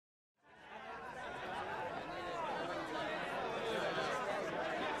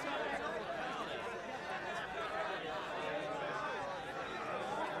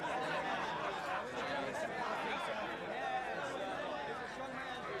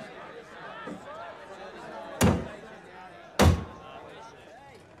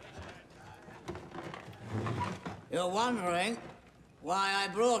You're wondering why I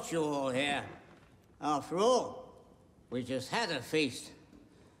brought you all here. After all, we just had a feast.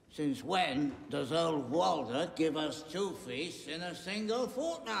 Since when does old Walder give us 2 feasts in a single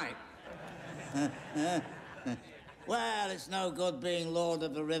fortnight? Well, it's no good being Lord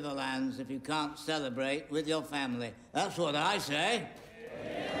of the Riverlands if you can't celebrate with your family. That's what I say.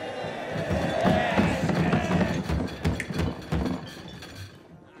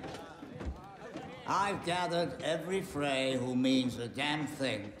 I've gathered every Frey who means a damn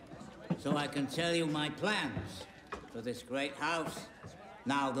thing, so I can tell you my plans for this great house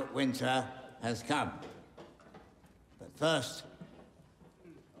now that winter has come. But first,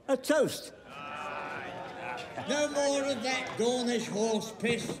 a toast. No more of that Dornish horse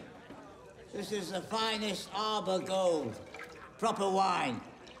piss. This is the finest Arbor gold. Proper wine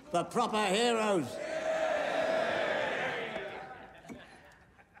for proper heroes.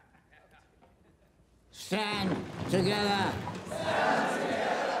 Stand together. Stand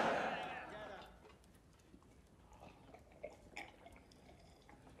together.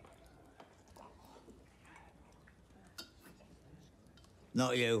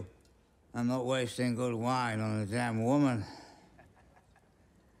 Not you. I'm not wasting good wine on a damn woman.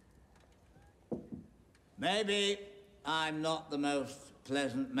 Maybe I'm not the most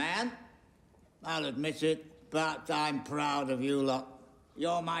pleasant man. I'll admit it, but I'm proud of you lot.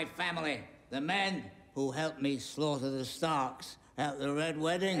 You're my family. The men who helped me slaughter the Starks at the Red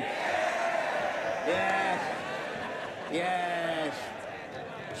Wedding. Yes. Yes.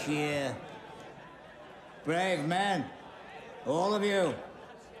 Cheer. Brave men. All of you.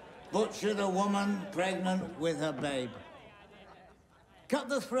 Butchered a woman pregnant with her babe. Cut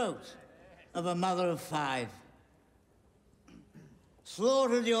the throat of a mother of 5.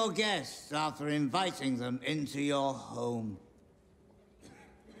 Slaughtered your guests after inviting them into your home.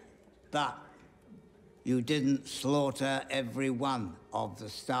 But you didn't slaughter every one of the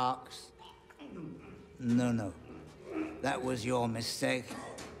Starks. No. That was your mistake.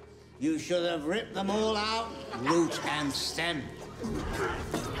 You should have ripped them all out, root and stem.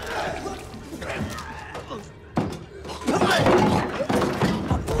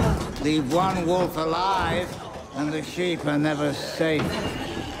 Leave one wolf alive, and the sheep are never safe.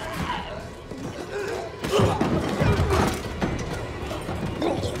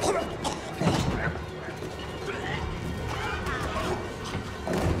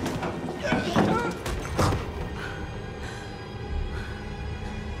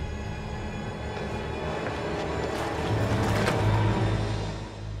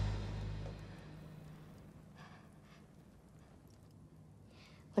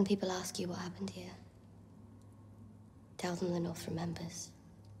 When people ask you what happened here, tell them the North remembers.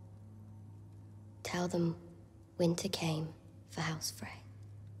 Tell them winter came for House Frey.